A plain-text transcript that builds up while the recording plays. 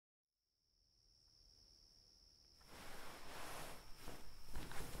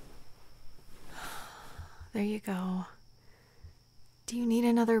There you go. Do you need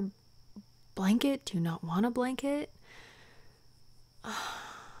another blanket? Do you not want a blanket?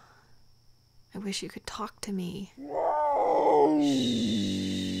 I wish you could talk to me. Shh.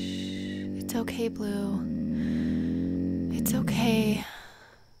 It's okay, Blue. It's okay.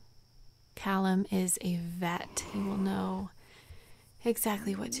 Callum is a vet. He will know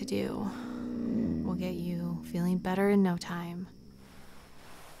exactly what to do. We'll get you feeling better in no time.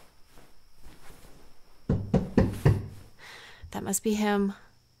 That must be him.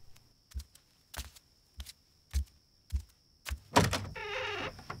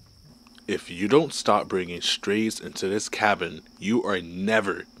 If you don't stop bringing strays into this cabin, you are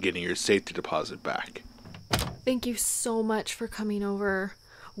never getting your safety deposit back. Thank you so much for coming over.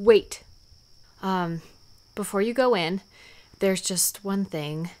 Wait. Before you go in, there's just one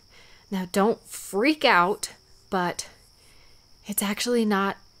thing. Now, don't freak out, but it's actually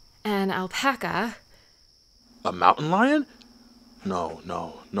not an alpaca. A mountain lion? No.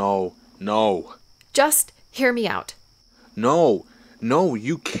 Just hear me out. No,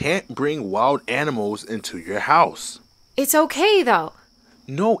 you can't bring wild animals into your house. It's okay, though.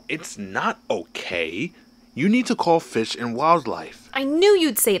 No, it's not okay. You need to call Fish and Wildlife. I knew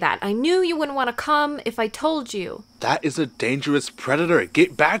you'd say that. I knew you wouldn't want to come if I told you. That is a dangerous predator.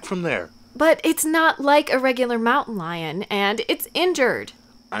 Get back from there. But it's not like a regular mountain lion, and it's injured.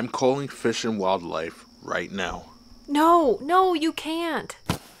 I'm calling Fish and Wildlife right now. No, you can't.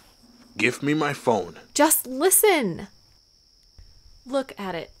 Give me my phone. Just listen. Look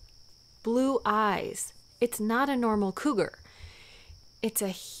at it. Blue eyes. It's not a normal cougar. It's a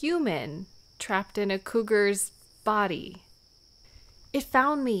human trapped in a cougar's body. It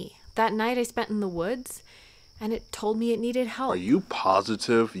found me that night I spent in the woods, and it told me it needed help. Are you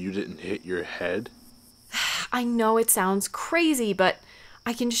positive you didn't hit your head? I know it sounds crazy, but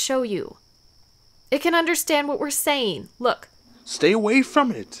I can show you. It can understand what we're saying. Look. Stay away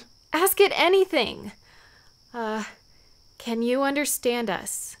from it. Ask it anything. Can you understand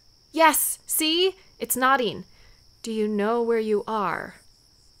us? Yes, see? It's nodding. Do you know where you are?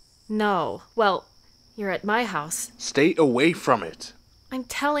 No. Well, you're at my house. Stay away from it. I'm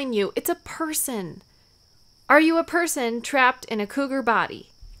telling you, it's a person. Are you a person trapped in a cougar body?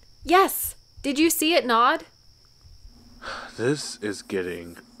 Yes. Did you see it nod? This is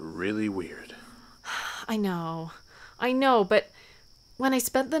getting really weird. I know, but when I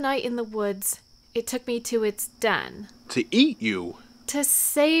spent the night in the woods, it took me to its den. To eat you? To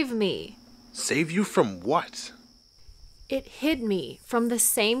save me. Save you from what? It hid me from the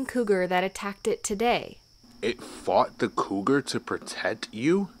same cougar that attacked it today. It fought the cougar to protect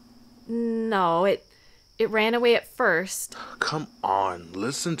you? No, it ran away at first. Come on,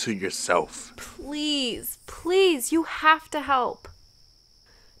 listen to yourself. Please, you have to help.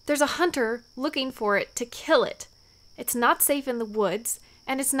 There's a hunter looking for it to kill it. It's not safe in the woods,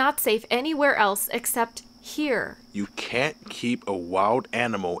 and it's not safe anywhere else except here. You can't keep a wild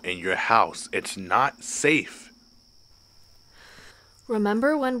animal in your house. It's not safe.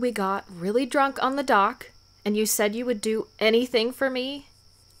 Remember when we got really drunk on the dock, and you said you would do anything for me?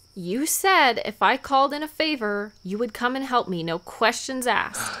 You said if I called in a favor, you would come and help me, no questions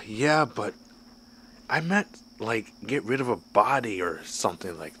asked. Yeah, but I meant, get rid of a body or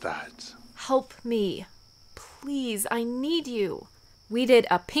something like that. Help me. Please, I need you. We did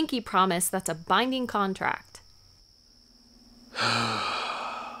a pinky promise that's a binding contract.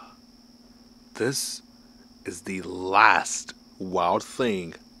 This is the last wild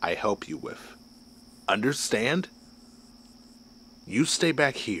thing I help you with. Understand? You stay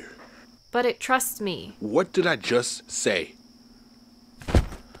back here. But it trusts me. What did I just say?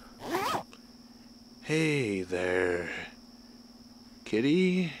 Hey there,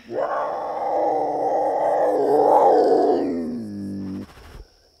 kitty.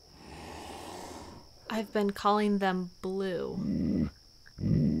 I've been calling them Blue.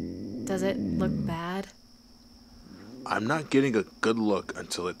 Does it look bad? I'm not getting a good look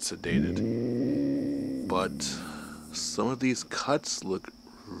until it's sedated. But some of these cuts look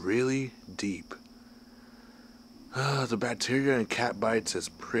really deep. The bacteria in cat bites is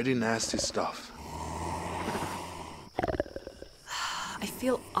pretty nasty stuff. I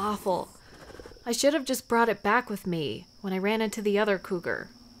feel awful. I should have just brought it back with me when I ran into the other cougar.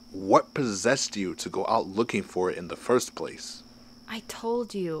 What possessed you to go out looking for it in the first place? I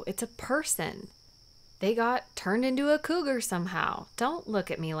told you, it's a person. They got turned into a cougar somehow. Don't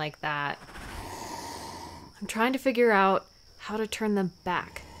look at me like that. I'm trying to figure out how to turn them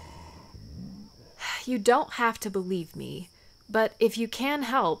back. You don't have to believe me, but if you can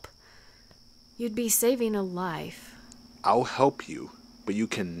help, you'd be saving a life. I'll help you, but you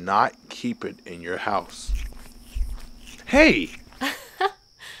cannot keep it in your house. Hey!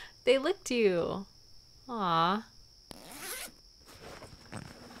 They licked you. Aw.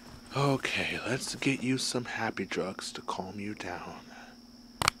 Okay, let's get you some happy drugs to calm you down.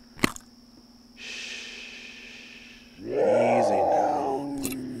 Shh. Easy now.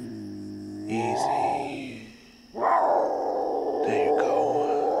 Easy. There you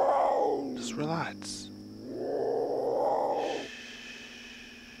go. Just relax.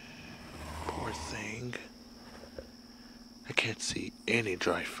 Poor thing. I can't see any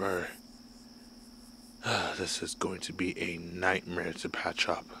dry fur. This is going to be a nightmare to patch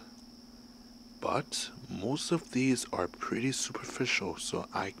up. But most of these are pretty superficial, so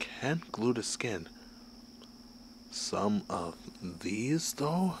I can glue the skin. Some of these,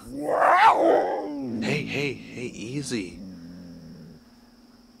 though? Hey, easy.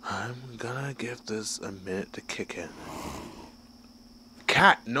 I'm gonna give this a minute to kick in.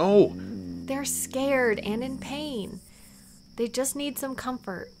 Cat, no! They're scared and in pain. They just need some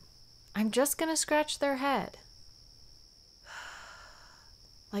comfort. I'm just gonna scratch their head.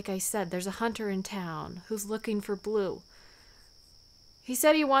 Like I said, there's a hunter in town who's looking for Blue. He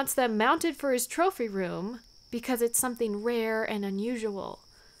said he wants them mounted for his trophy room because it's something rare and unusual.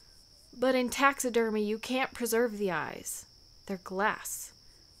 But in taxidermy, you can't preserve the eyes. They're glass.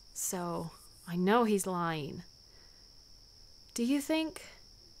 So I know he's lying. Do you think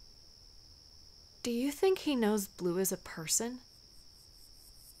he knows Blue is a person?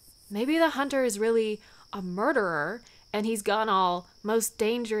 Maybe the hunter is really a murderer and he's gone all most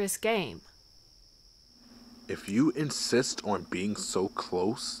dangerous game. If you insist on being so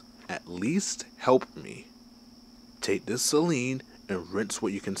close, at least help me. Take this saline and rinse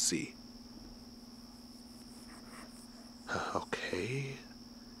what you can see. Okay.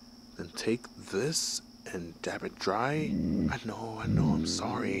 Then take this and dab it dry. I know, I'm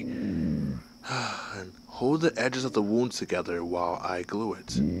sorry. And hold the edges of the wound together while I glue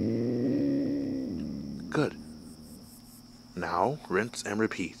it. Good. Now, rinse and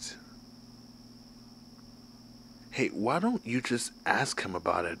repeat. Hey, why don't you just ask him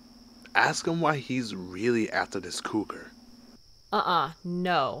about it? Ask him why he's really after this cougar.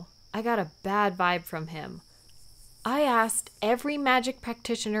 No. I got a bad vibe from him. I asked every magic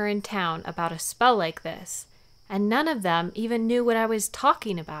practitioner in town about a spell like this, and none of them even knew what I was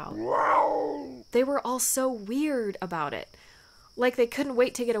talking about. They were all so weird about it, like they couldn't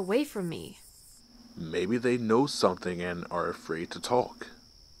wait to get away from me. Maybe they know something and are afraid to talk.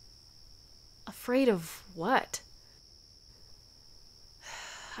 Afraid of what?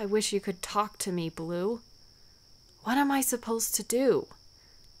 I wish you could talk to me, Blue. What am I supposed to do?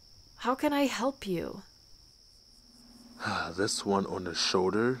 How can I help you? This one on the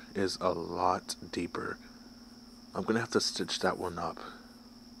shoulder is a lot deeper. I'm gonna have to stitch that one up.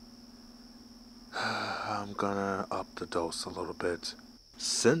 I'm gonna up the dose a little bit.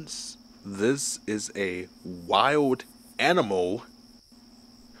 Since this is a wild animal,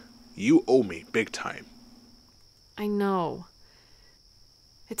 you owe me big time. I know.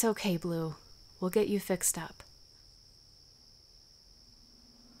 It's okay, Blue. We'll get you fixed up.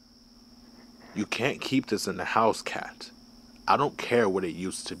 You can't keep this in the house, Cat. I don't care what it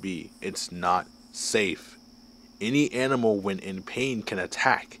used to be. It's not safe. Any animal when in pain can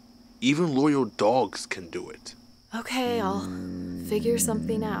attack. Even loyal dogs can do it. Okay, I'll figure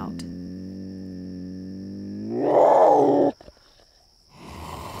something out.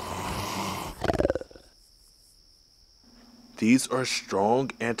 These are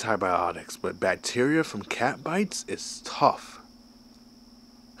strong antibiotics, but bacteria from cat bites is tough.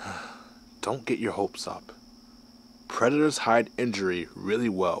 Don't get your hopes up. Predators hide injury really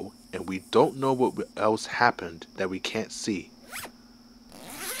well, and we don't know what else happened that we can't see.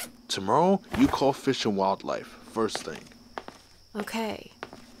 Tomorrow, you call Fish and Wildlife, first thing. Okay.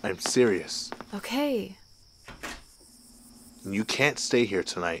 I'm serious. Okay. You can't stay here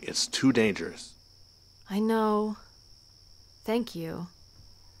tonight. It's too dangerous. I know. Thank you.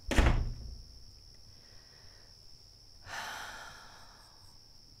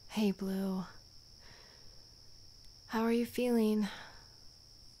 Hey, Blue. How are you feeling?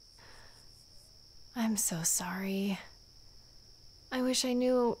 I'm so sorry. I wish I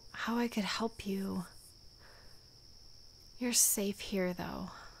knew how I could help you. You're safe here,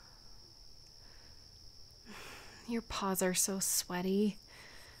 though. Your paws are so sweaty.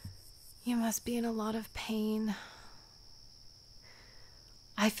 You must be in a lot of pain.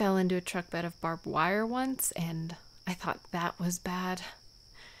 I fell into a truck bed of barbed wire once, and I thought that was bad.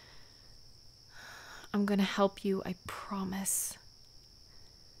 I'm gonna help you, I promise.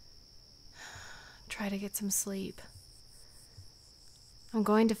 Try to get some sleep. I'm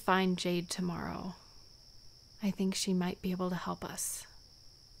going to find Jade tomorrow. I think she might be able to help us.